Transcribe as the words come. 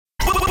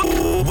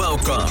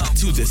Welcome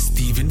to the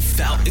Stephen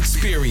Fout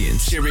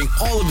Experience, sharing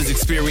all of his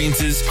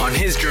experiences on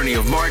his journey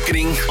of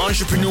marketing,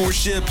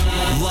 entrepreneurship,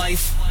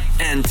 life,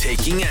 and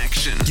taking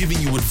action, giving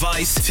you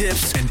advice,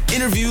 tips, and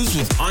interviews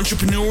with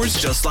entrepreneurs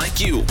just like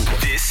you.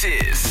 This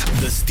is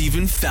the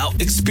Stephen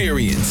Fout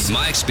Experience.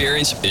 My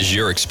experience is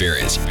your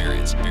experience.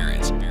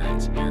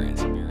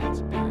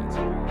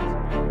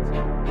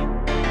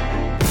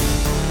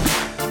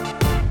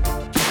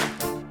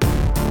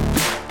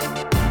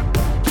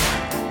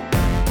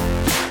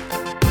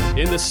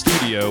 In the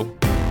studio,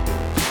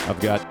 I've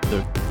got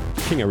the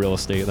king of real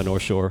estate in the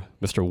North Shore,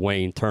 Mr.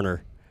 Wayne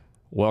Turner.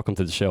 Welcome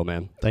to the show,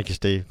 man. Thank you,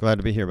 Steve. Glad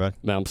to be here, bud.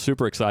 Man, I'm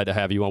super excited to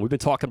have you on. We've been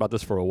talking about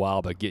this for a while,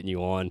 about getting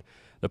you on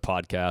the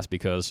podcast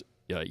because,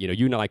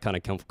 you and I kind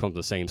of come from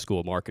the same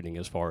school of marketing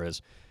as far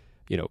as,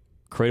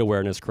 create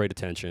awareness, create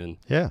attention,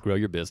 grow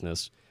your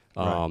business,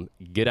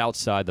 get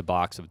outside the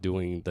box of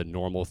doing the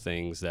normal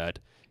things that,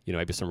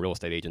 maybe some real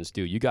estate agents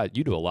do. You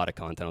do a lot of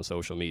content on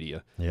social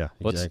media. Yeah,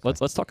 exactly.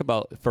 Let's talk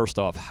about, first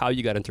off, how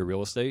you got into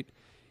real estate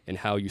and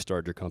how you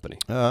started your company.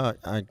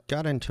 I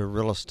got into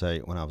real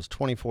estate when I was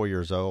 24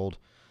 years old.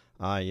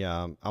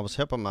 I was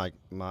helping my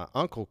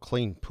uncle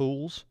clean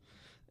pools,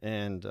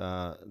 and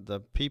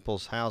the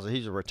people's houses.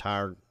 He's a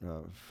retired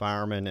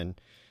fireman, and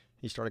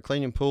he started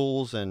cleaning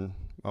pools, and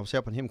I was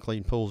helping him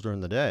clean pools during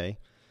the day.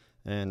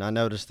 And I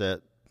noticed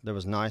that there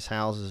was nice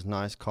houses,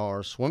 nice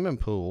cars, swimming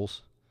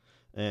pools,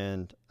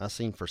 and I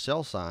seen for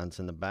sale signs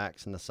in the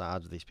backs and the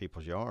sides of these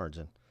people's yards.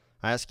 And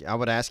I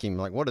would ask him,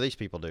 like, what do these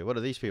people do? What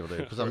do these people do?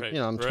 Because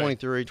I'm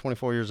 23,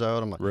 24 years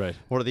old. I'm like,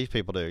 what do these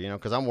people do?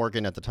 Because I'm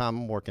working at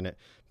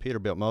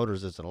Peterbilt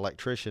Motors as an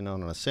electrician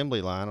on an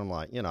assembly line. I'm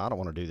like, I don't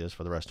want to do this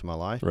for the rest of my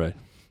life. Right.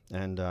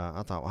 And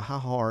I thought, well, how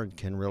hard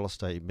can real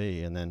estate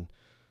be? And then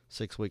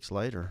 6 weeks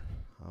later,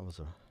 I was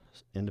a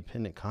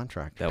independent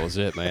contractor. That was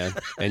it, man.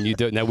 And you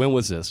do. Now, when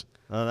was this?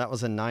 That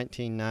was in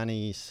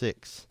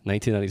 1996.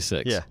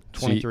 1996. Yeah,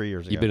 23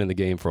 years ago. You've been in the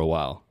game for a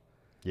while.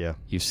 Yeah.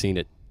 You've seen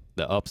it,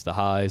 the ups, the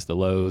highs, the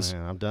lows.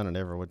 Man, I've done it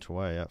every which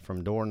way,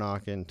 from door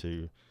knocking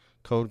to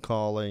cold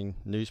calling,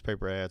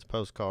 newspaper ads,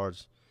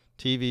 postcards,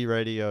 TV,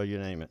 radio, you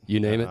name it. You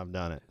name it? I've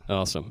done it.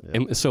 Awesome. Yeah.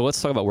 And so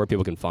let's talk about where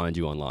people can find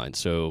you online.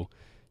 So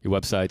your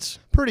website's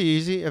pretty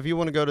easy. If you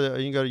want to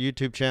you can go to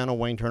YouTube channel,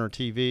 Wayne Turner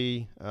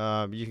TV.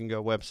 You can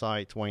go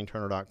websites,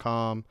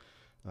 WayneTurner.com.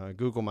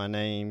 Google my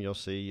name. You'll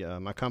see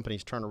my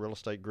company's Turner Real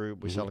Estate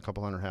Group. We sell a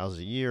couple hundred houses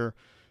a year.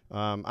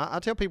 I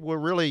tell people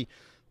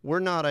we're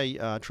not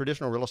a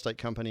traditional real estate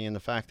company in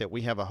the fact that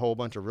we have a whole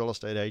bunch of real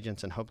estate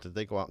agents and hope that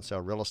they go out and sell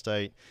real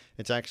estate.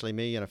 It's actually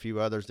me and a few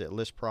others that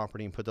list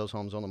property and put those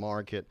homes on the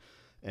market.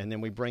 And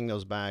then we bring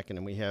those back, and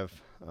then we have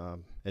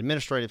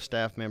administrative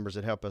staff members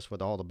that help us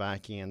with all the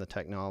back end, the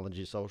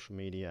technology, social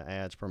media,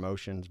 ads,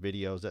 promotions,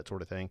 videos, that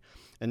sort of thing.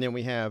 And then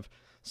we have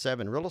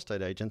 7 real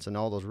estate agents, and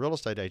all those real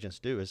estate agents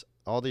do is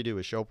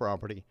show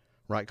property,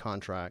 write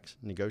contracts,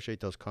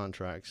 negotiate those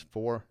contracts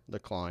for the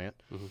client,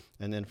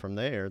 and then from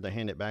there they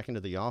hand it back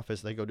into the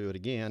office. They go do it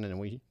again, and then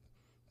we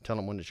tell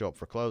them when to show up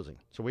for closing.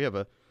 So we have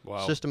a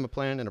system, a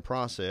plan, and a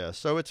process.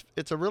 So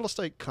it's a real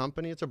estate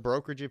company. It's a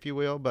brokerage, if you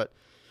will, but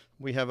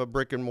we have a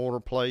brick and mortar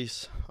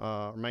place.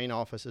 Our main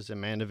office is in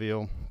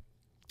Mandeville,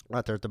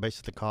 right there at the base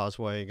of the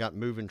causeway. Got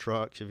moving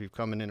trucks. If you've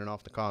coming in and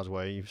off the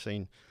causeway, you've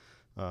seen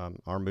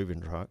our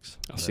moving trucks.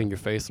 I've seen your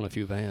face on a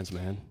few vans,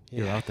 man.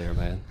 You're out there,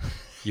 man.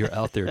 You're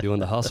out there doing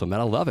the hustle, man.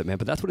 I love it, man.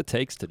 But that's what it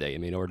takes today. I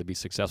mean, in order to be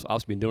successful.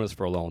 I've been doing this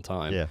for a long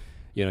time. Yeah.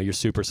 You're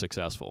super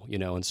successful,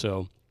 and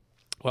so,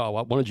 what I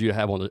wanted you to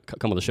have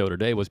come on the show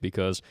today was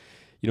because,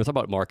 talk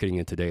about marketing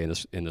in today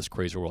in this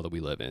crazy world that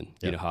we live in.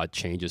 Yeah. How it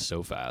changes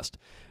so fast.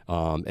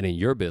 And in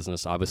your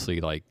business, obviously,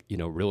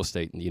 real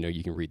estate,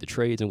 you can read the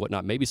trades and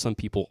whatnot. Maybe some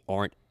people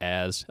aren't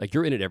as,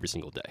 you're in it every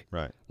single day.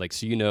 Right.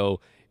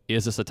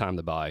 Is this a time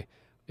to buy?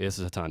 Is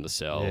this a time to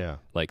sell? Yeah.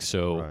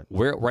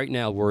 Right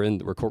now we're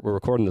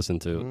recording this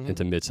into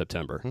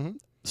mid-September. Mm-hmm.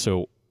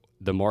 So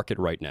the market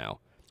right now,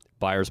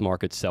 buyer's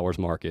market, seller's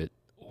market,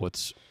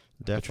 what's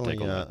definitely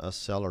what's your take on that? A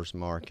seller's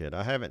market.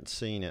 I haven't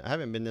seen it. I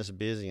haven't been this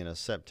busy in a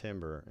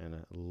September in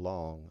a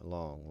long,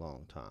 long,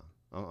 long time.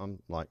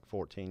 I'm like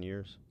 14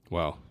 years.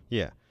 Wow.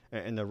 Yeah.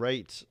 And the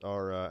rates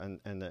are,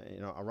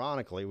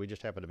 ironically, we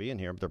just happen to be in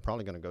here, but they're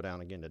probably going to go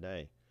down again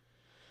today.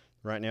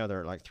 Right now, they're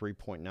at like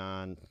 3.9,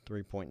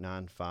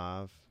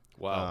 3.95.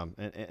 Wow.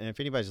 And if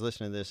anybody's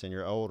listening to this and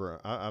you're older,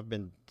 I've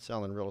been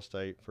selling real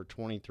estate for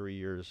 23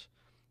 years.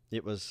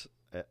 It was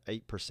at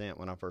 8%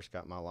 when I first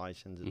got my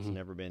license. It's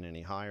never been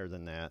any higher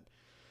than that.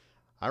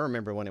 I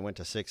remember when it went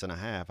to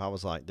 6.5, I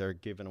was like, they're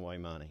giving away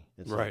money.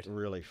 It's like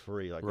really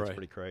free. It's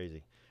pretty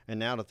crazy. And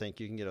now to think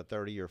you can get a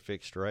 30-year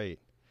fixed rate.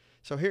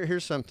 So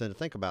here's something to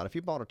think about. If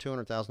you bought a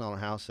 $200,000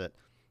 house at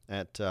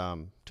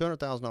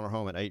 $200,000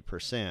 home at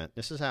 8%,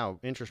 this is how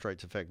interest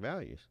rates affect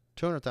values.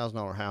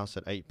 $200,000 house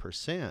at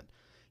 8%,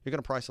 you're going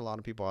to price a lot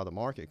of people out of the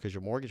market because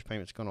your mortgage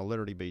payment's going to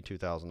literally be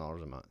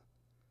 $2,000 a month.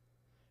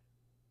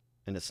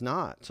 And it's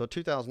not. So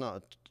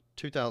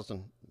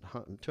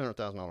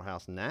 $200,000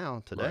 house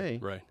now today,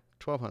 right.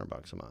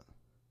 $1,200 a month.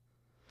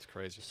 It's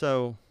crazy.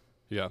 So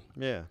Yeah.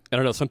 Yeah.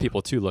 And I know some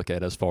people too look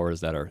at as far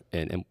as that are,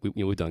 and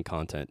we've done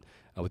content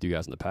with you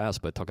guys in the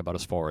past, but talk about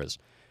as far as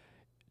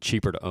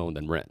cheaper to own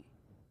than rent.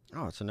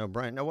 Oh, it's a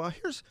no-brainer. Now, well,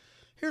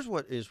 here's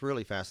what is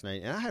really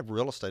fascinating. And I have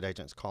real estate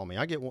agents call me.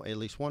 I get at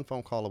least one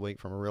phone call a week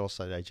from a real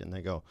estate agent, and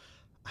they go,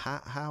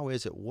 how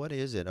is it? What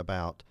is it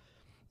about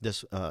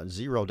this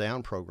zero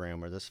down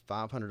program or this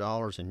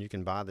 $500 and you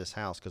can buy this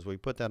house? Because we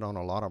put that on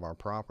a lot of our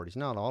properties,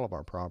 not all of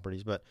our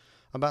properties, but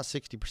about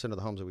 60% of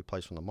the homes that we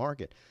place on the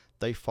market,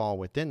 they fall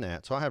within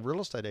that. So I have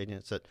real estate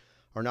agents that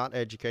are not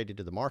educated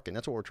to the market. And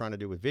that's what we're trying to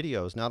do with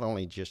videos, not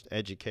only just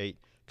educate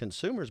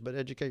consumers, but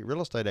educate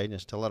real estate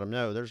agents to let them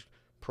know there's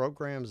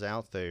programs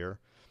out there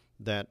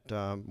that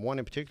one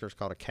in particular is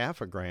called a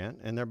CAFA grant,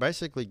 and they're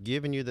basically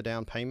giving you the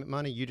down payment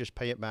money. You just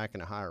pay it back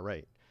in a higher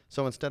rate.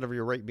 So instead of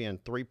your rate being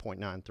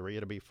 3.93,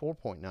 it'll be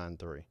 4.93.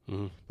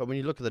 Mm-hmm. But when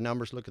you look at the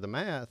numbers, look at the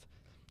math,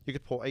 you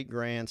could pull $8,000,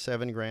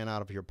 $7,000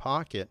 out of your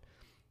pocket.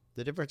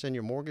 The difference in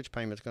your mortgage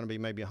payment is going to be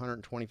maybe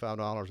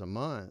 $125 a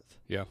month.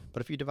 Yeah.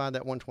 But if you divide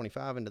that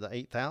 125 into the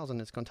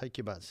 8,000, it's going to take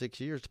you about 6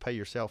 years to pay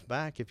yourself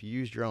back if you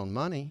used your own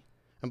money.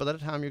 And by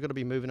that time, you're going to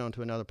be moving on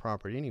to another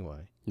property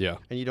anyway. Yeah.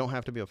 And you don't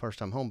have to be a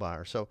first-time home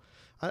buyer. So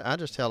I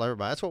just tell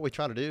everybody, that's what we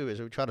try to do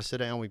is we try to sit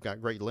down. We've got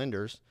great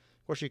lenders.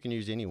 Of course, you can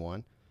use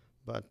anyone.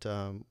 But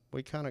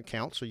we kind of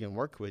counsel you and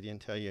work with you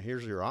and tell you,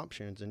 here's your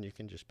options, and you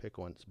can just pick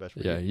one that's best for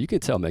you. Yeah, you can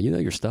tell, man. You know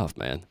your stuff,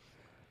 man.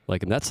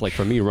 Like, and that's like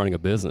for me running a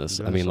business.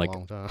 I mean, like,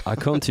 I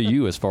come to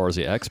you as far as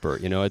the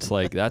expert. You know, it's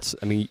like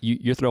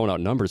you're throwing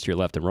out numbers to your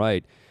left and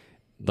right.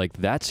 Like,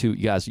 that's who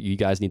you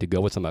guys need to go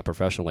with somebody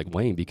professional like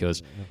Wayne,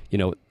 because, you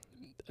know,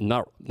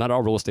 not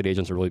all real estate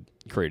agents are really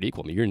created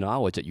equal. I mean, your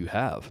knowledge that you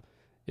have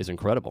is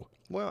incredible.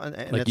 Well,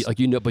 and like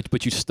you know,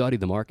 but you study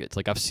the markets.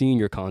 Like, I've seen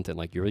your content.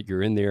 Like,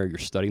 you're in there, you're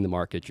studying the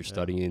market, you're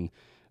studying,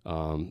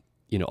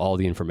 you know, all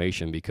the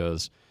information,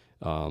 because,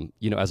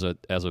 you know, as a,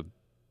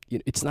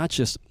 it's not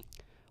just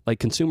like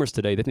consumers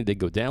today. They think they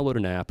go download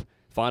an app,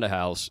 find a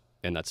house,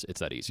 and it's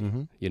that easy.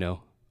 Mm-hmm. You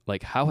know,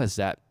 like, how has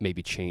that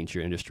maybe changed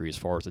your industry as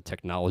far as the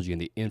technology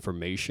and the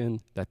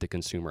information that the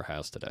consumer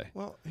has today?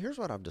 Well, here's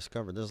what I've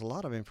discovered. There's a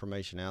lot of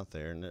information out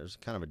there, and there's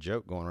kind of a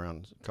joke going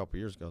around a couple of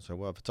years ago. So,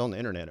 well, if it's on the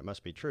internet, it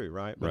must be true,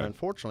 right? But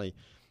unfortunately,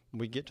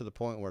 we get to the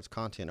point where it's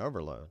content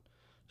overload.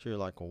 So you're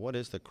like, well, what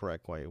is the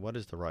correct way? What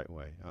is the right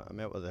way? I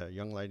met with a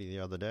young lady the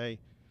other day,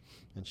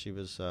 and she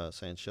was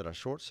saying, should I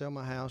short sell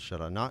my house?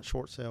 Should I not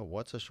short sell?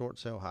 What's a short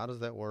sell? How does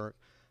that work?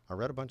 I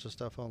read a bunch of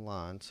stuff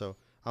online. So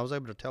I was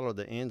able to tell her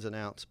the ins and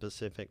outs,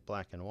 specific,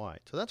 black and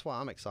white. So that's why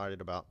I'm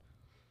excited about,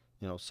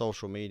 you know,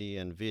 social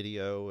media and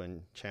video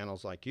and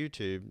channels like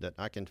YouTube that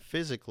I can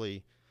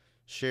physically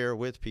share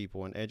with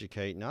people and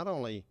educate not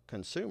only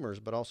consumers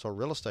but also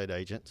real estate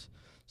agents,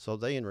 so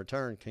they in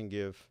return can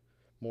give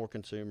more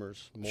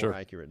consumers more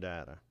accurate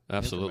data.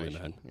 Absolutely,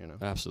 man. You know,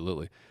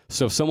 absolutely.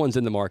 So if someone's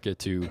in the market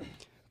to,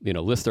 you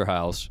know, list their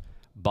house,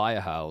 buy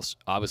a house,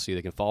 obviously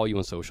they can follow you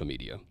on social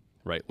media,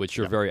 right? Which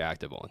you're very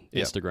active on.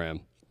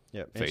 Instagram.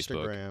 Yep,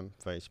 Facebook. Instagram,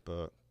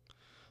 Facebook.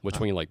 Which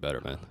one you like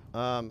better, man?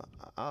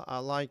 I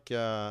like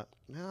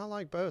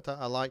both.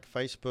 I like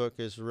Facebook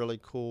is really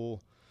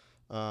cool.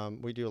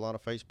 We do a lot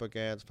of Facebook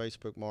ads,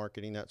 Facebook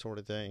marketing, that sort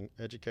of thing,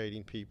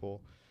 educating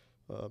people.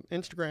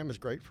 Instagram is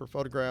great for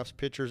photographs,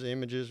 pictures,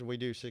 images. We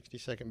do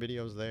 60-second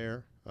videos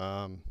there.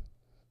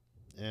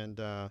 And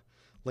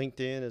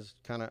LinkedIn is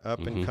kind of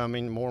up and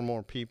coming. More and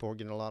more people are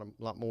getting a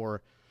lot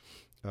more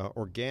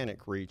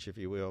organic reach, if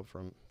you will,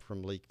 from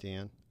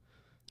LinkedIn.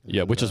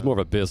 Yeah, which is more of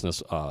a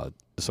business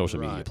social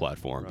media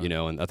platform, you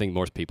know, and I think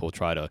most people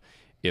try to,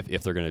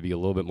 if they're going to be a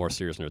little bit more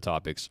serious in their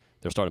topics,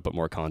 they're starting to put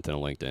more content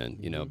on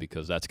LinkedIn, you know,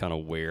 because that's kind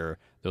of where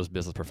those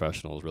business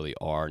professionals really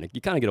are. And you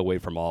kind of get away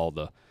from all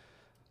the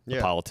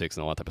politics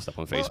and all that type of stuff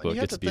on Facebook. It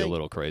gets to be a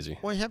little crazy.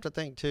 Well, you have to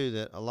think, too,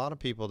 that a lot of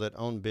people that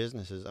own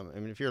businesses, I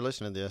mean, if you're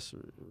listening to this,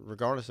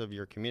 regardless of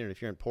your community,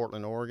 if you're in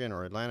Portland, Oregon,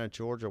 or Atlanta,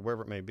 Georgia,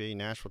 wherever it may be,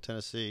 Nashville,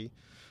 Tennessee,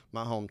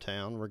 my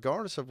hometown,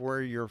 regardless of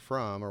where you're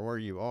from or where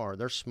you are,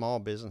 there's small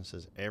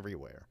businesses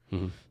everywhere.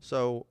 Mm-hmm.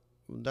 So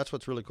that's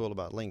what's really cool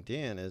about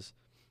LinkedIn is,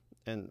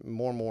 and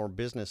more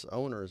business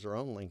owners are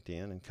on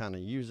LinkedIn and kind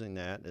of using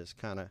that as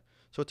kind of,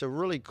 so it's a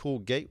really cool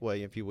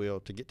gateway, if you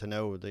will, to get to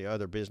know the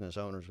other business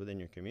owners within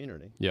your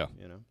community. Yeah,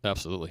 you know,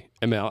 absolutely.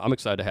 I mean, I'm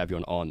excited to have you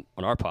on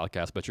our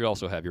podcast, but you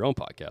also have your own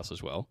podcast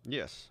as well.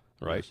 Yes.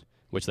 Right. Yes.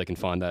 Which they can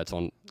find that's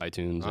on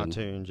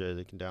iTunes. Yeah,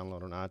 they can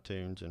download on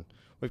iTunes, and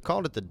we've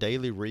called it the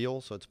Daily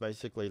Reel, so it's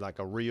basically like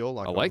a reel.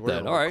 Like I like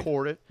that. All right.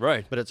 Record it.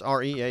 Right. But it's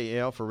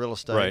REAL for real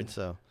estate. Right.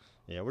 So,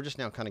 yeah, we're just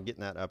now kind of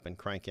getting that up and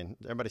cranking.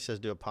 Everybody says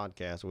do a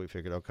podcast, so we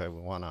figured, okay,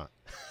 well, why not?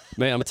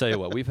 Man, I'm going to tell you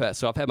what.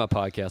 I've had my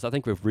podcast. I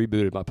think we've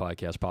rebooted my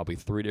podcast probably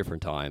 3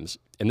 different times.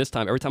 And this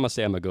time, every time I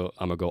say I'm going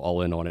to go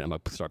all in on it, I'm going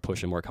to start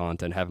pushing more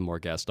content, having more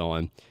guests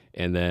on.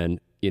 And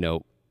then, you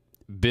know,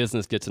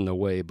 business gets in the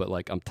way, but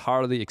like I'm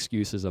tired of the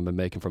excuses I've been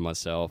making for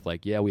myself.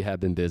 Like, yeah, we have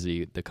been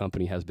busy. The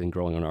company has been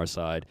growing on our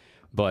side,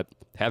 but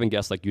having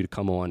guests like you to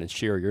come on and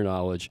share your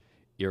knowledge,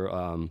 you're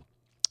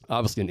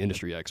obviously an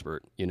industry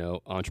expert, you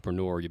know,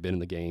 entrepreneur. You've been in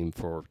the game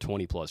for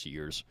 20 plus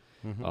years.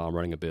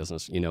 running a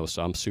business.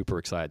 So I'm super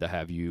excited to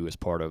have you as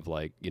part of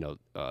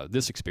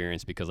this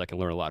experience, because I can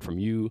learn a lot from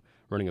you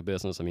running a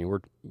business. I mean, we're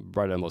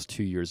right at almost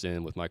 2 years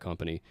in with my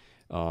company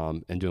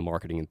and doing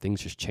marketing, and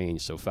things just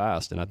change so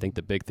fast. And I think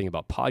the big thing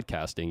about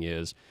podcasting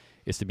is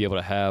to be able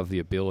to have the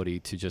ability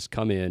to just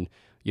come in.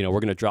 We're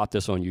going to drop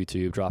this on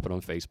YouTube, drop it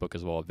on Facebook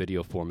as well, a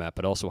video format,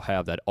 but also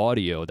have that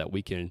audio that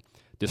we can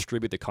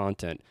distribute the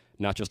content,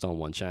 not just on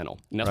one channel.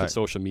 And that's what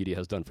social media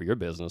has done for your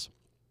business,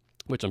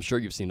 which I'm sure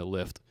you've seen a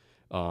lift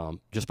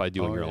just by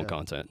doing your own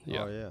content.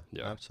 Yeah. Oh,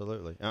 yeah.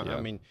 Absolutely. I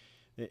mean,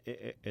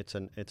 it's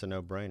a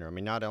no-brainer. I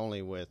mean, not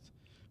only with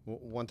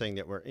one thing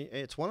that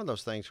it's one of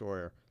those things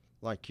where,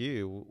 like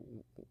you,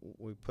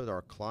 we put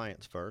our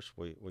clients first.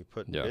 We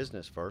put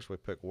business first. We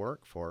put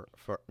work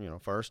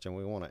first, and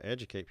we want to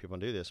educate people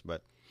and do this.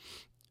 But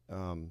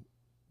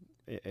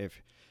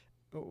if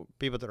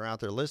people that are out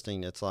there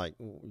listening, it's like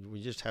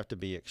we just have to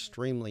be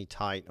extremely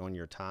tight on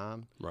your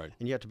time, right?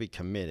 And you have to be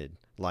committed,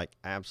 like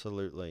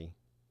absolutely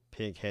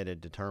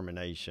pig-headed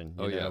determination.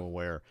 You know,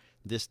 where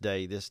this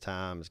day, this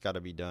time, it's got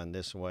to be done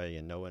this way,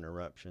 and no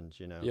interruptions.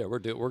 Yeah, we're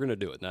gonna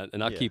do it,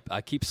 and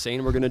I keep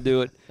saying we're gonna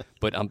do it,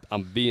 but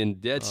I'm being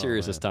dead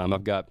serious this time.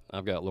 I've got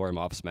Lori,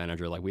 my office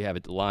manager. Like, we have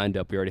it lined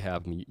up. We already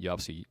have them. You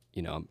obviously,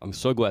 I'm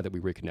so glad that we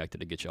reconnected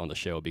to get you on the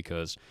show,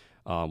 because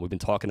we've been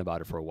talking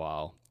about it for a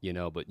while.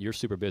 But you're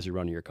super busy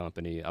running your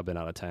company. I've been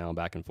out of town,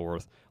 back and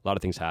forth, a lot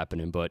of things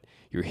happening. But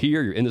you're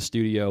here. You're in the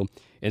studio,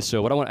 and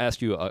so what I want to ask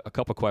you a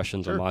couple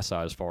questions on my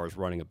side as far as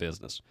running a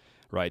business.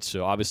 Right.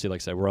 So obviously, like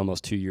I said, we're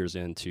almost 2 years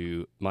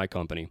into my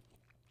company.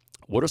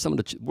 What are some of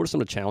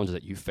the challenges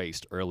that you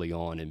faced early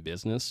on in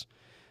business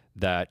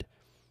that,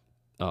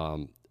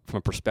 from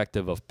a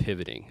perspective of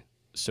pivoting?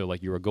 So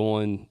like, you were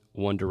going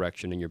one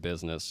direction in your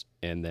business,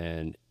 and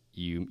then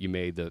you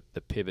made the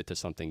pivot to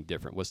something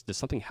different. Did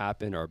something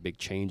happen, or a big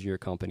change in your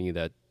company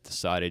that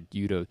decided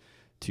you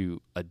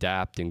to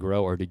adapt and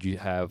grow, or did you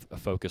have a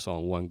focus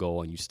on one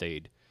goal and you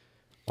stayed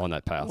on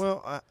that path?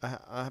 Well,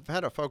 I've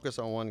had a focus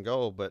on one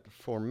goal, but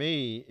for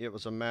me, it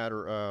was a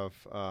matter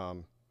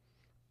of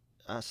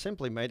I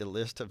simply made a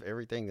list of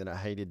everything that I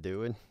hated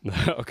doing.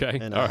 Okay,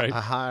 and all right.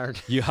 I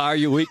hired. You hire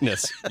your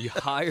weakness. You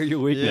hire your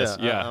weakness.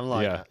 Yeah, I'm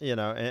like,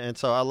 and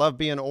so I love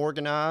being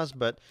organized,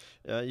 but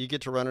you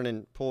get to run it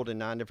and pull it in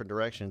 9 different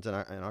directions, and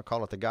I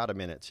call it the gotta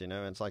minutes. And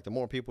it's like the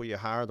more people you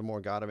hire, the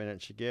more gotta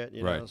minutes you get.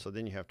 Right. So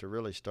then you have to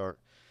really start.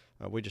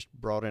 We just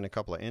brought in a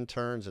couple of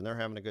interns, and they're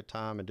having a good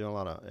time and doing a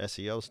lot of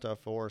SEO stuff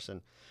for us.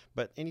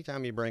 But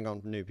anytime you bring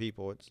on new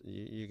people,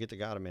 you get the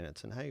gotta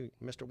minutes. And hey,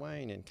 Mr.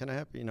 Wayne, and can I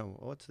help you?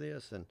 What's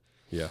this?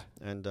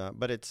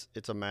 But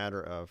it's a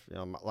matter of,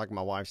 like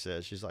my wife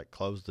says, she's like,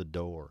 close the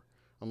door.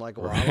 I'm like,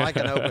 well, I like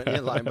an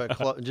open,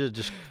 but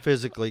just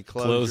physically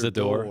close your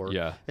door.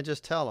 Yeah. And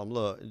just tell them,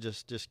 look,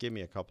 just give me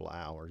a couple of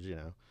hours.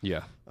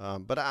 Yeah.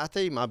 But I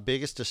think my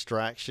biggest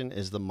distraction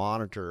is the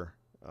monitor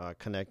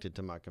connected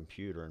to my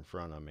computer in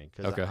front of me,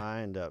 because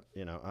I end up,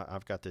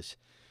 I've got this.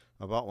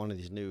 I bought one of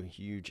these new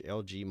huge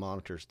LG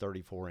monitors,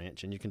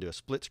 34-inch, and you can do a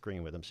split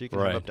screen with them, so you can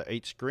have up to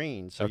 8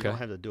 screens, so you don't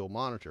have the dual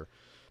monitor.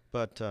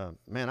 But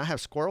man, I have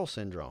squirrel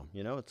syndrome.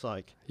 It's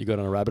like, you go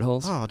down rabbit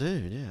holes. Oh,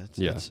 dude,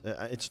 yeah.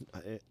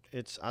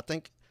 It's. I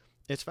think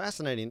it's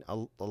fascinating.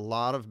 A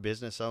lot of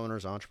business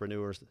owners,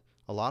 entrepreneurs,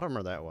 a lot of them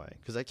are that way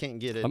because they can't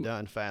get it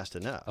done fast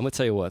enough. I'm gonna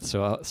tell you what.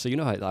 So how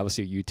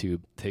obviously YouTube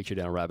takes you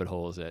down rabbit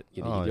holes that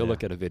you'll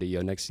look at a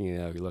video. Next thing you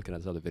know, you're looking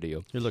at another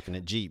video. You're looking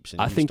at Jeeps.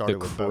 And I think the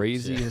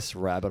craziest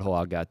rabbit hole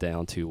I got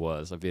down to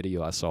was a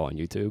video I saw on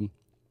YouTube.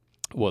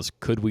 Was,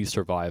 could we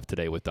survive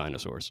today with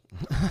dinosaurs?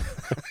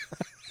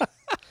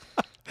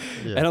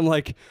 Yeah. And I'm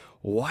like,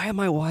 why am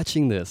I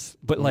watching this?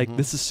 But like,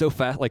 this is so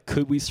fast. Like,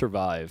 could we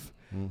survive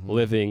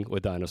living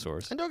with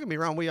dinosaurs? And don't get me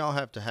wrong, we all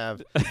have to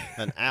have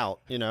an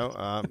out.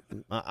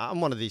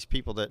 I'm one of these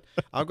people that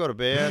I'll go to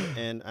bed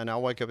and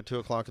I'll wake up at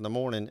 2:00 in the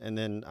morning, and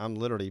then I'm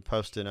literally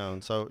posting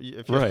on. So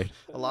if a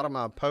lot of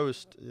my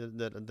posts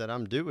that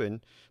I'm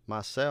doing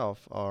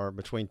myself are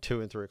between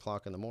 2 and 3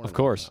 o'clock in the morning. Of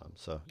course.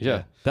 So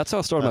yeah, that's how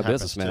I started my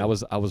business, man.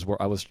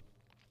 Too.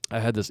 I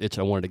had this itch.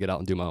 I wanted to get out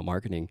and do my own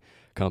marketing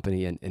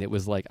company, and it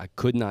was like I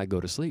could not go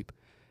to sleep.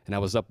 And I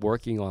was up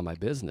working on my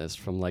business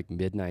from like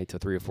midnight to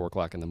 3 or 4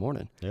 o'clock in the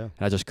morning. Yeah.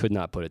 And I just could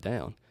not put it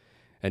down.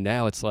 And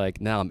now it's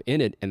like, now I'm in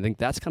it, and I think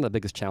that's kind of the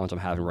biggest challenge I'm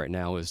having right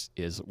now is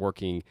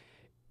working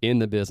in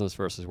the business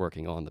versus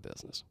working on the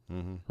business.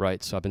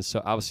 Right? So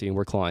obviously, and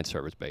we're client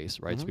service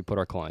based, right? So we put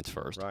our clients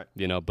first. Right.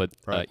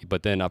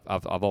 But then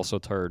I've also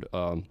heard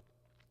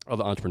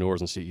other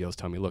entrepreneurs and CEOs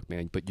tell me, look,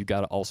 man, but you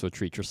got to also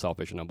treat yourself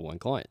as your number one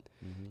client.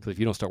 Because if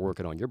you don't start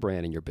working on your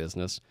brand and your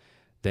business,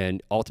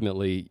 then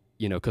ultimately,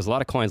 because a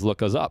lot of clients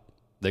look us up.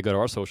 They go to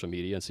our social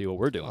media and see what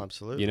we're doing.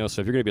 Absolutely.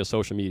 So if you're going to be a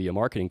social media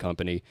marketing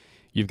company,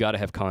 you've got to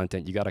have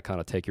content. You got to kind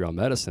of take your own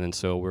medicine. And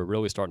so we're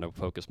really starting to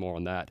focus more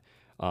on that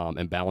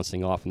and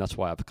balancing off. And that's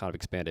why I've kind of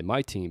expanded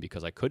my team,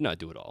 because I could not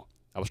do it all.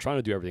 I was trying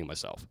to do everything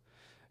myself,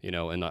 and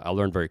I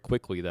learned very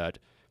quickly that,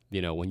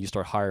 when you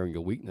start hiring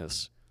your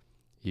weakness,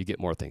 you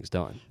get more things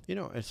done.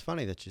 It's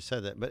funny that you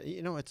said that, but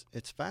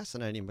it's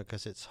fascinating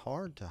because it's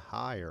hard to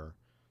hire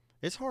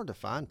it's hard to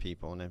find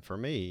people. And then for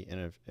me,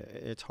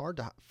 it's hard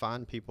to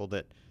find people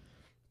that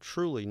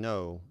truly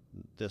know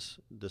this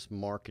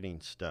marketing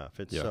stuff.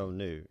 It's so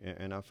new.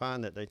 And I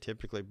find that they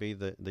typically be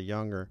the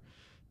younger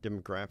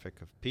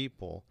demographic of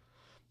people.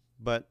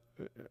 But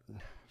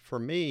for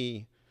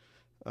me,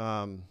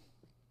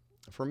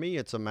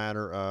 it's a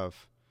matter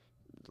of,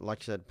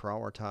 like I said,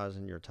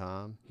 prioritizing your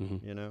time,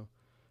 you know,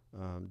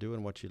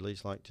 doing what you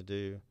least like to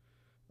do,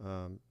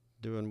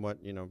 doing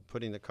what, you know,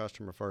 putting the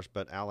customer first,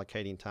 but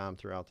allocating time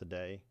throughout the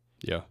day,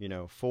 you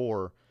know,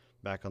 for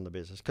back on the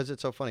business. Because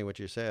it's so funny what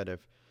you said.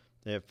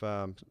 If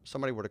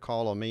somebody were to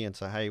call on me and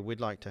say, hey, we'd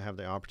like to have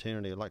the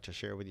opportunity, I'd like to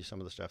share with you some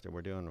of the stuff that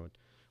we're doing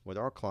with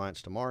our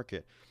clients to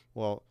market.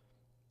 Well,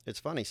 it's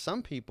funny.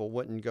 Some people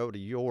wouldn't go to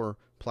your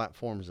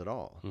platforms at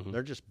all.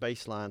 They're just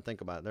baseline.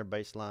 Think about it. They're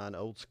baseline,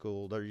 old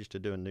school. They're used to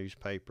doing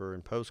newspaper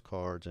and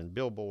postcards and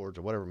billboards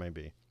or whatever it may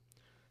be.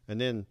 And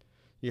then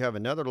you have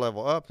another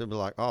level up. They'll be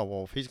like, oh,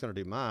 well, if he's going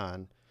to do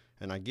mine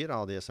and I get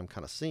all this, I'm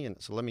kind of seeing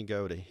it. So let me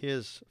go to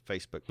his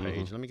Facebook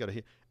page. Let me go to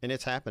his. And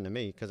it's happened to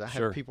me because I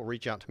have people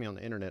reach out to me on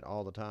the internet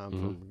all the time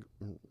from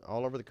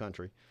all over the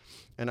country.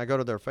 And I go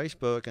to their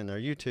Facebook and their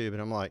YouTube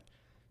and I'm like,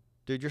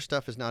 dude, your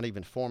stuff is not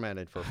even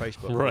formatted for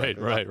Facebook.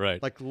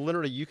 Right. Like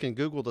literally you can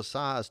Google the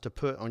size to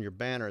put on your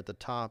banner at the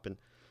top and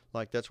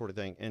like that sort of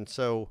thing. And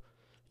so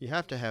you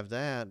have to have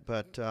that.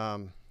 But,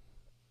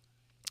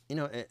 you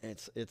know,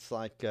 it's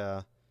like,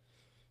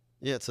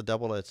 it's a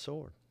double-edged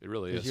sword. It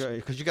really is.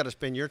 Because you got to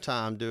spend your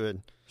time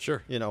doing,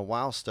 you know,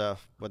 wild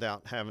stuff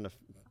without having to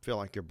feel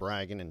like you're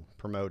bragging and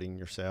promoting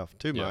yourself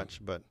too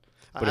much. But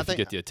if you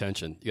get the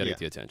attention, you got to get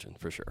the attention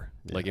for sure.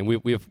 Yeah. Like, and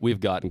we've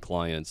gotten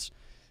clients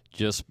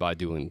just by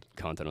doing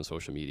content on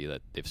social media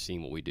that they've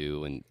seen what we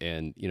do.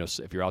 And you know,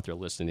 so if you're out there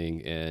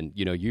listening and,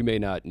 you know, you may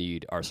not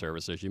need our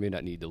services, you may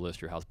not need to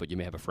list your house, but you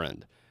may have a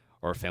friend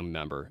or a family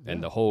member.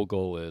 And the whole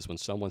goal is when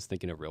someone's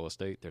thinking of real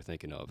estate, they're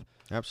thinking of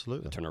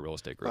the Turner Real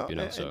Estate Group, you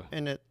know.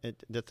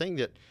 The thing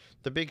that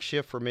the big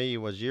shift for me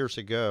was years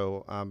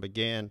ago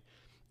began,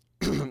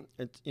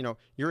 you know,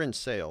 you're in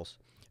sales.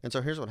 And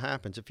so here's what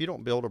happens. If you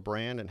don't build a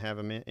brand and have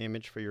an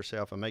image for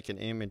yourself and make an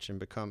image and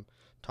become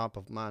top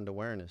of mind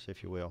awareness,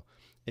 if you will,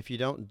 if you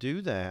don't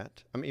do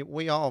that, I mean,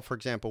 we all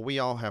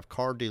have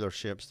car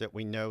dealerships that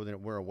we know that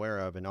we're aware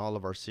of in all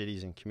of our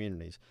cities and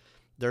communities.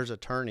 There's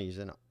attorneys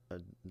and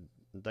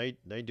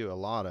they do a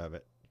lot of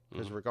it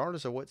because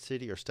regardless of what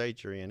city or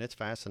state you're in, it's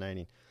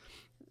fascinating.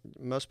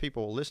 Most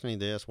people listening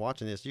to this,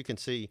 watching this, you can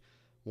see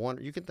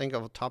you can think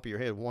off the top of your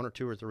head 1 or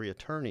 2 or 3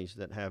 attorneys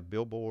that have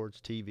billboards,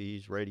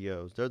 TVs,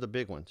 radios. They're the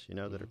big ones, you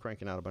know, that are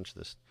cranking out a bunch of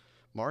this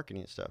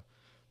marketing and stuff.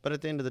 But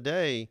at the end of the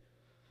day,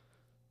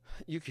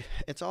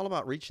 it's all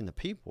about reaching the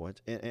people,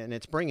 and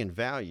it's bringing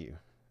value.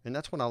 And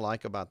that's what I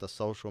like about the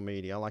social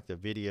media. I like the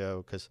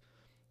video because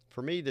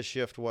for me, the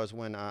shift was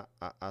when I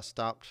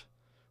stopped.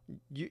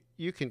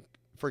 You can,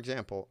 for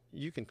example,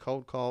 you can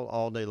cold call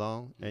all day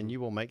long and you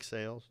will make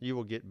sales. You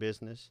will get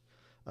business.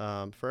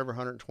 For every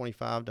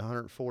 125 to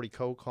 140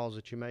 cold calls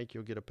that you make,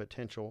 you'll get a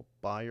potential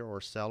buyer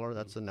or seller.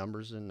 That's the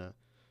numbers in the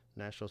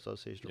National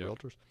Association of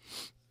Realtors.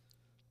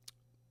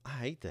 I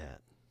hate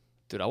that.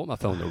 Dude, I want my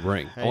phone to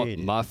ring.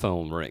 My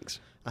phone rings.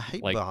 I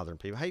hate bothering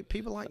people. I hate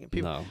people like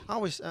people. No.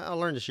 I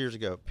learned this years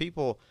ago.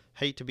 People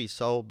hate to be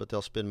sold, but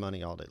they'll spend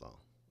money all day long.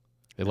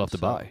 They love to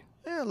buy.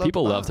 Yeah,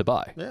 people love to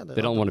buy. Yeah,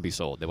 they don't want to be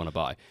sold. They want to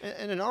buy.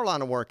 And in our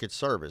line of work, it's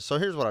service. So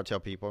here's what I tell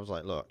people. I was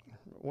like, look,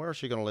 where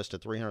else are you going to list a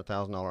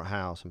 $300,000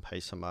 house and pay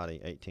somebody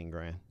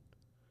 $18,000?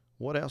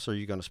 What else are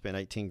you going to spend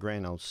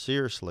 $18,000 on?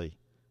 Seriously,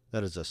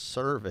 that is a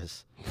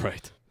service.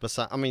 Right.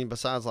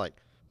 Besides like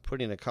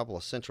putting a couple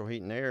of central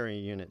heat and air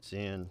units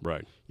in.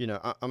 Right. You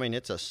know, I mean,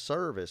 it's a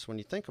service when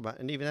you think about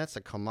it. And even that's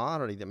a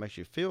commodity that makes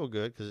you feel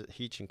good because it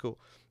heats and cool.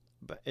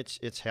 But it's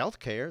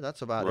healthcare.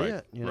 That's about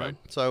it. You know?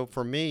 So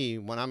for me,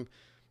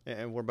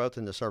 and we're both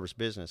in the service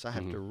business, I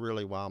have to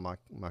really wow my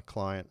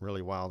client,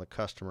 really wow the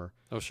customer.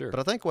 Oh, sure. But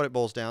I think what it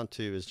boils down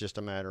to is just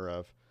a matter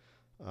of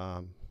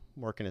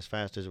working as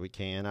fast as we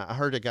can. I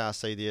heard a guy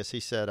say this. He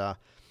said,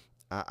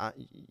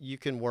 you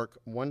can work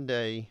 1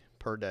 day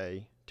per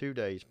day, 2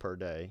 days per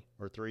day,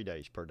 or 3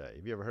 days per day.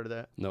 Have you ever heard of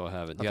that? No, I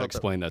haven't. You got to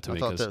explain that to me. I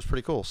thought that was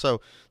pretty cool.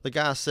 So the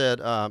guy said,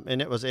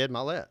 and it was Ed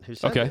Mylett who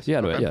said this.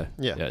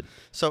 Yeah.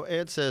 So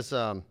Ed says,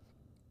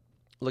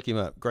 look him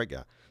up, great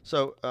guy.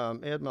 So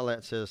Ed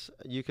Mylett says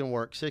you can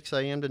work 6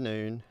 a.m. to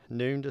noon,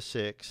 noon to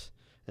 6,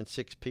 and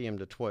 6 p.m.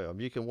 to 12.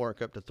 You can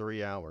work up to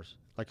 3 hours.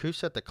 Like, who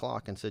set the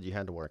clock and said you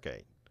had to work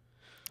 8?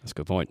 That's a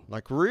good point.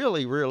 Like,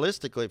 really,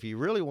 realistically, if you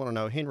really want to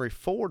know, Henry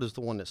Ford is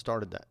the one that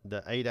started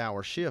the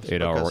 8-hour shifts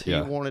because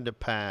he wanted to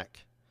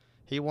pack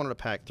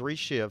 3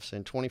 shifts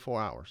in 24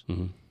 hours.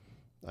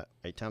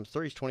 8 times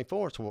 3 is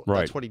 24. So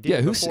that's what he did.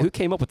 Yeah, who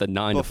came up with the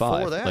 9 to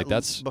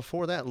 5?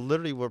 Before that,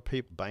 literally were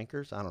people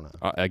bankers? I don't know.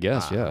 I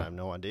guess, yeah. I have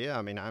no idea.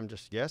 I mean, I'm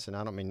just guessing.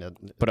 I don't mean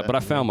that. But I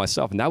found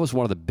myself, and that was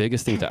one of the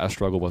biggest things that I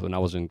struggled with when I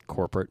was in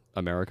corporate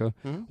America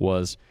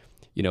was,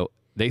 you know,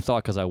 they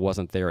thought because I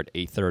wasn't there at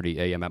 8:30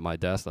 a.m. at my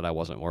desk that I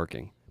wasn't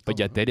working. But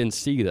yet they didn't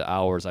see the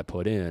hours I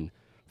put in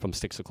from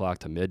 6 o'clock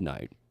to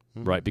midnight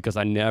right? Because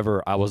I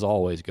was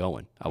always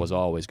going.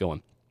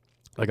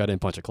 Like I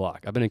didn't punch a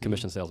clock. I've been in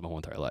commission sales my whole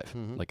entire life.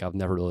 Like I've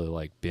never really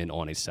like been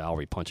on a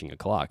salary punching a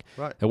clock.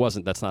 Right.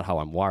 That's not how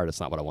I'm wired. It's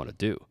not what I want to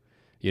do.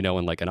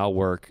 And I'll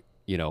work,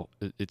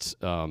 it's,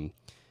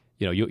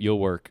 you'll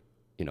work,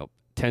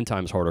 10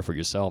 times harder for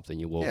yourself than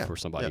you will for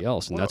somebody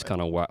else. And that's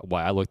kind of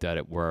why I looked at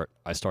it, where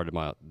I started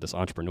this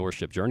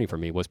entrepreneurship journey for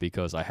me, was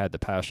because I had the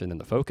passion and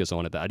the focus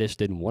on it, that I just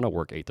didn't want to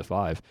work 8 to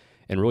 5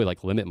 and really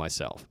like limit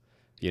myself,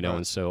 right.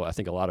 And so I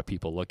think a lot of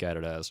people look at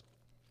it as,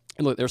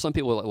 and look, there's some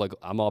people that, like,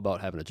 I'm all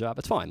about having a job.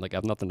 It's fine. Like I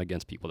have nothing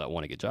against people that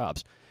want to get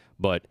jobs,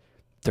 but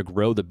to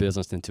grow the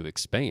business and to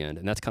expand.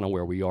 And that's kind of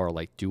where we are.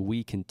 Like, do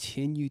we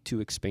continue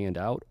to expand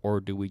out, or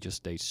do we just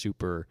stay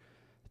super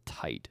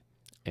tight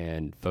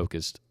and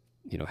focused,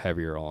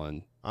 heavier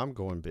on, I'm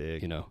going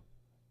big.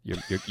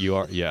 You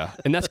are, yeah.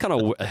 And that's kind of,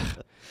 go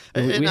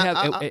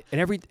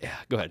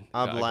ahead.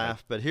 I've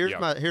laughed, but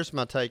here's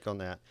my take on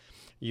that.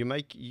 You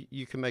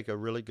can make a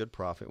really good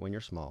profit when you're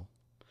small,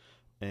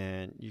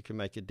 and you can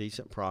make a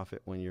decent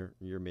profit when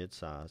you're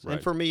mid-size. Right.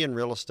 And for me in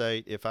real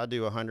estate, if I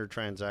do 100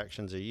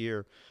 transactions a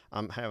year,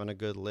 I'm having a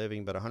good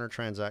living. But 100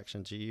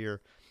 transactions a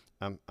year,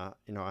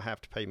 I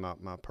have to pay my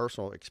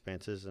personal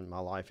expenses and my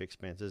life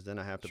expenses. Then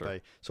I have to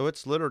pay. So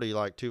it's literally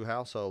like 2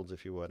 households,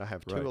 if you would. I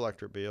have 2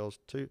 electric bills,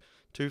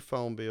 two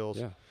phone bills.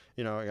 Yeah.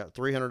 I got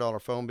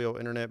 $300 phone bill,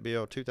 internet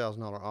bill,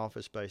 $2,000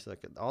 office space.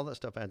 All that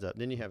stuff adds up.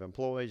 Then you have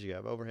employees, you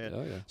have overhead.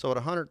 Oh, yeah. So at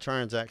 100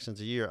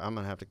 transactions a year, I'm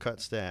going to have to cut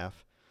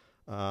staff,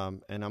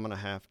 and I'm going to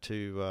have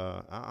to.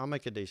 I'll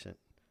make a decent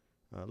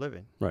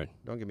living. Right.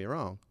 Don't get me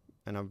wrong,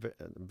 and I'm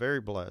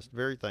very blessed,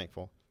 very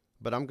thankful.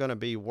 But I'm going to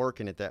be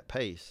working at that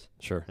pace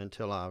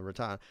until I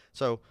retire.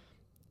 So,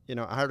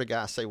 I heard a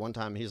guy say one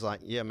time, he's like,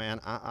 "Yeah, man,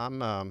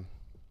 I'm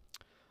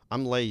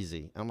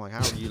lazy." I'm like,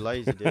 "How are you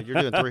lazy, dude? You're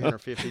doing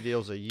 350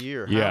 deals a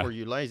year. How are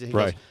you lazy?" He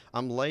goes,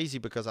 "I'm lazy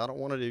because I don't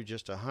want to do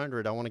just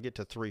 100. I want to get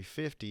to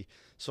 350.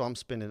 So I'm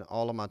spending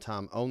all of my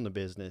time on the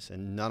business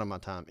and none of my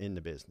time in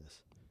the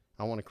business.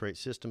 I want to create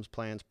systems,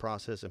 plans,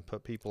 process, and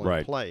put people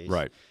in place."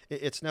 Right.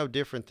 It's no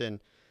different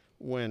than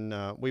when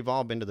we've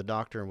all been to the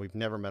doctor and we've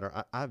never met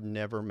her. I've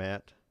never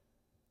met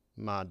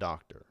my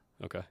doctor.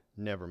 Okay.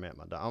 Never met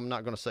my doctor. I'm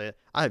not going to say it.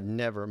 I've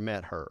never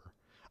met her.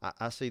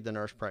 I see the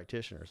nurse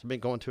practitioners. I've been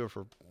going to her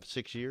for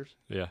 6 years.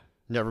 Yeah.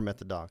 Never met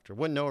the doctor.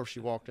 Wouldn't know her if she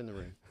walked in the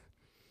room.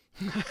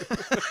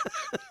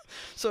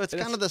 So it's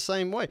kind of the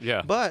same way.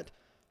 Yeah. But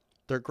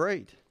they're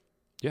great.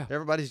 Yeah.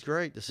 Everybody's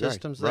great. The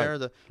system's there.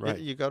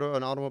 You go to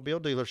an automobile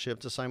dealership,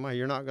 it's the same way.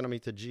 You're not going to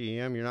meet the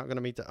GM. You're not going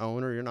to meet the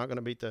owner. You're not going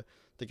to meet the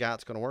guy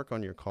that's going to work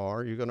on your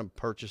car. You're going to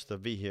purchase the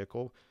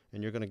vehicle,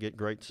 and you're going to get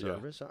great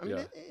service. I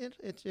mean,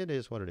 it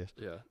is what it is.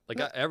 Yeah.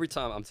 Like every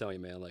time, I'm telling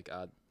you, man, like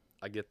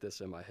I get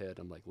this in my head.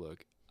 I'm like,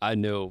 look, I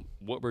know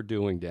what we're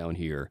doing down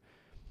here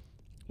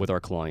with our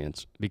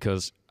clients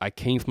because I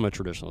came from a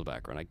traditional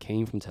background. I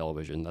came from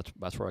television.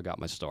 That's where I got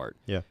my start.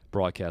 Yeah.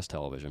 Broadcast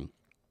television.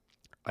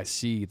 I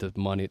see the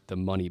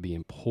money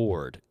being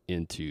poured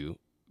into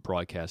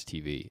broadcast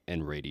TV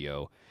and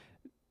radio,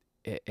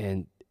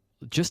 and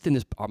just in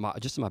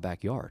my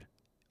backyard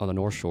on the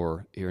North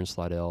Shore here in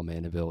Slidell,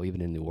 Mandeville,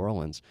 even in New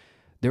Orleans,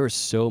 there is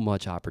so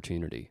much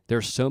opportunity.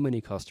 There's so many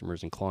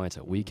customers and clients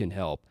that we can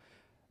help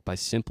by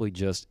simply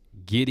just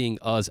getting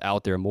us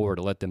out there more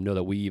to let them know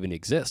that we even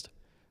exist.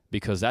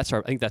 Because I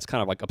think that's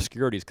kind of like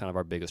obscurity is kind of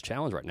our biggest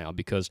challenge right now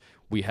because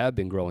we have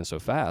been growing so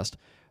fast.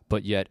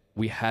 But yet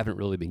we haven't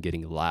really been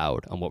getting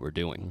loud on what we're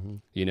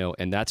doing,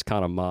 and that's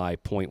kind of my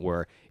point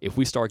where if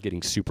we start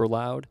getting super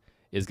loud,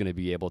 is going to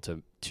be able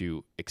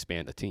to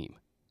expand the team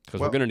because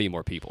we're going to need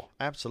more people.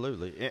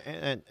 Absolutely.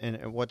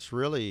 And what's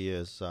really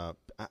is the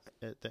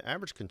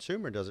average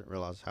consumer doesn't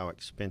realize how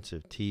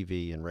expensive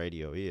TV and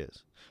radio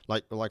is.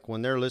 Like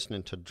when they're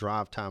listening to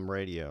drive time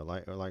radio,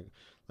 like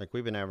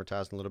we've been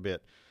advertising a little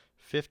bit,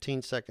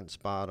 15-second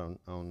spot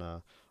on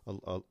a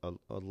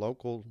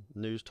local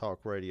news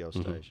talk radio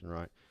station,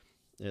 right?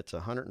 It's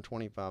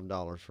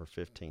 $125 for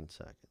 15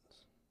 seconds.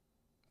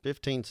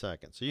 15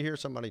 seconds. So you hear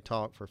somebody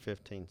talk for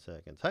 15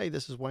 seconds. Hey,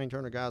 this is Wayne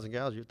Turner, guys and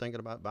gals. You're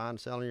thinking about buying and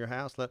selling your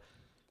house?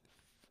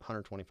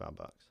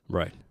 $125.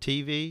 Right.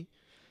 TV,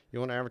 you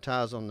want to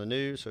advertise on the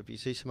news. So if you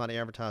see somebody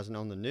advertising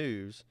on the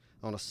news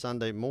on a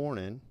Sunday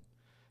morning,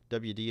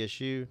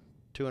 WDSU,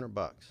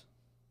 $200.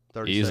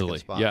 30-second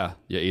spot. Yeah,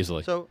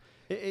 easily. So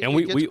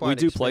we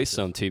do play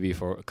some TV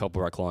for a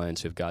couple of our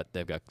clients they've got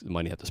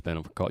money they have to spend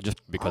on call just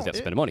because they have to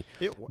spend the money.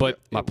 But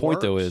my point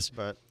though is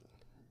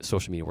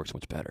social media works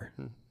much better,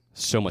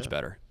 so much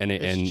better, and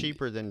it's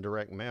cheaper than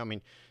direct mail. I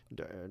mean,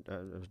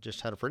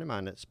 just had a friend of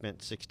mine that spent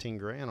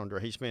 $16,000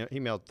 on he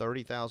mailed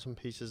 30,000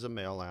 pieces of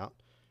mail out,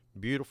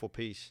 beautiful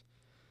piece,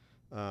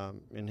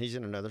 and he's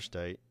in another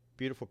state,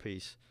 beautiful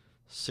piece,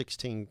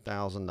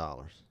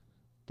 $16,000.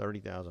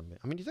 30,000.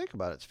 I mean, you think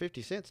about it, it's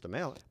 50 cents to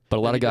mail it. But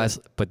a lot of guys,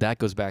 but that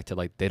goes back to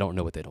like they don't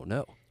know what they don't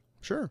know.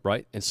 Sure.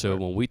 Right? And so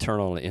when we turn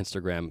on an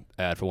Instagram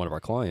ad for one of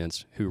our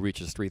clients who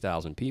reaches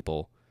 3,000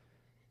 people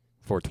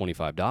for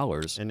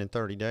 $25. And in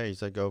 30 days,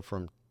 they go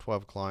from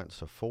 12 clients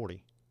to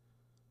 40.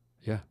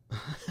 Yeah.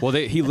 Well,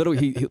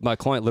 my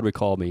client literally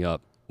called me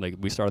up. Like,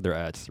 we started their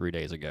ads 3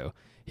 days ago.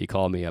 He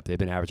called me up. They've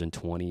been averaging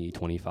 20,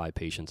 25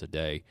 patients a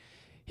day.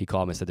 He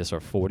called me and said there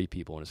are 40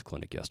 people in his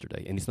clinic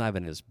yesterday, and he's not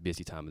even in his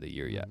busy time of the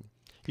year yet.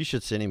 You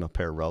should send him a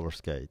pair of roller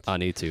skates. I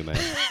need to, man.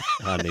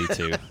 I need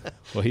to.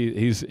 Well,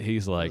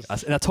 he's like,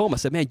 and I told him, I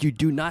said, man, you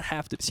do not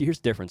have to. See, here's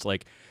the difference.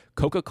 Like,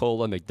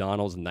 Coca-Cola,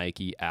 McDonald's,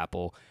 Nike,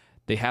 Apple,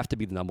 they have to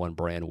be the #1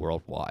 brand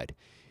worldwide.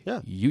 Yeah.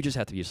 You just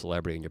have to be a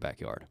celebrity in your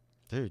backyard.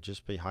 Dude,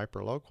 just be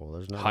hyper local.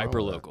 There's no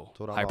hyper local,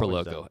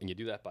 and you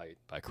do that by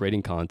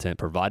creating content,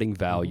 providing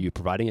value,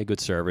 providing a good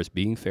service,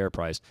 being fair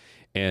priced,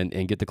 and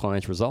get the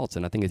client's results.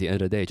 And I think at the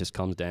end of the day, it just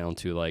comes down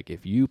to, like,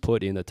 if you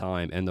put in the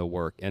time and the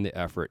work and the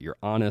effort, you're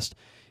honest,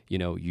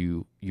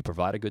 you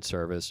provide a good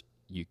service,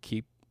 you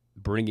keep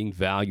bringing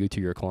value to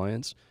your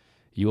clients,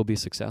 you will be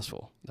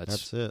successful.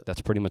 That's it.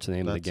 That's pretty much the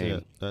name of the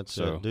game. That's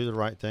it. Do the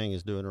right thing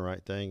is doing the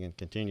right thing, and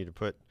continue to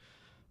put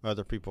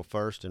other people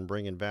first and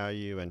bringing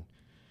value. And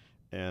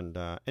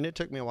it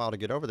took me a while to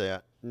get over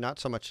that. Not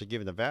so much to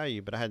give the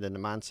value, but I had in the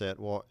mindset,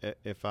 well,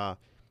 if I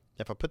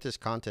put this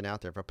content out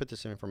there, if I put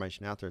this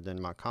information out there,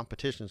 then my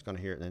competition is going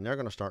to hear it, and they're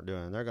going to start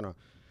doing it.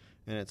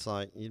 And it's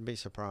like, you'd be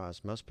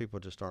surprised. Most people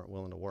just aren't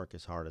willing to work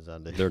as hard as I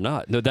do. They're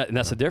not. No, and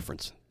that's the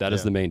difference. That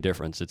is the main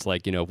difference. It's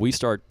like, if we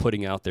start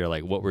putting out there,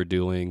 like, what we're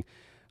doing,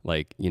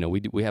 like,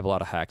 we have a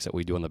lot of hacks that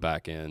we do on the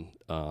back end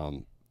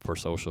for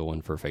social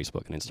and for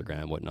Facebook and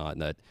Instagram and whatnot,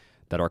 and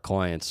that our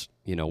clients,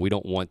 we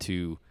don't want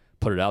to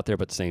put it out there,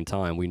 but at the same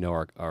time, we know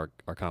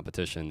our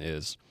competition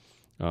is,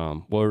 we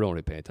don't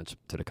really pay attention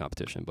to the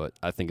competition, but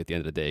I think at the end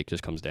of the day, it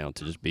just comes down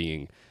to just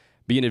being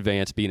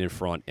advanced, being in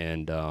front,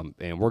 and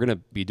we're going to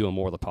be doing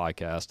more of the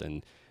podcast,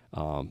 and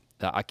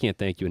I can't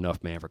thank you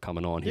enough, man, for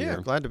coming on here.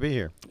 Yeah, glad to be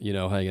here.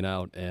 Hanging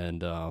out,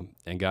 and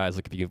guys,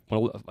 look, if you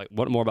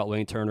want more about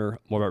Wayne Turner,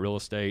 more about real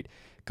estate,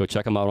 go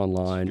check him out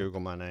online. Just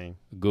Google my name.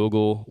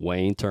 Google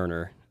Wayne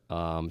Turner.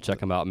 Check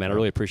them out, man. I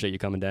really appreciate you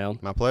coming down.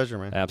 My pleasure,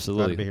 man.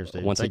 Absolutely. Glad to be here,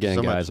 Steve. Once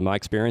again, guys, my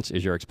experience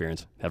is your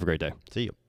experience. Have a great day. See you.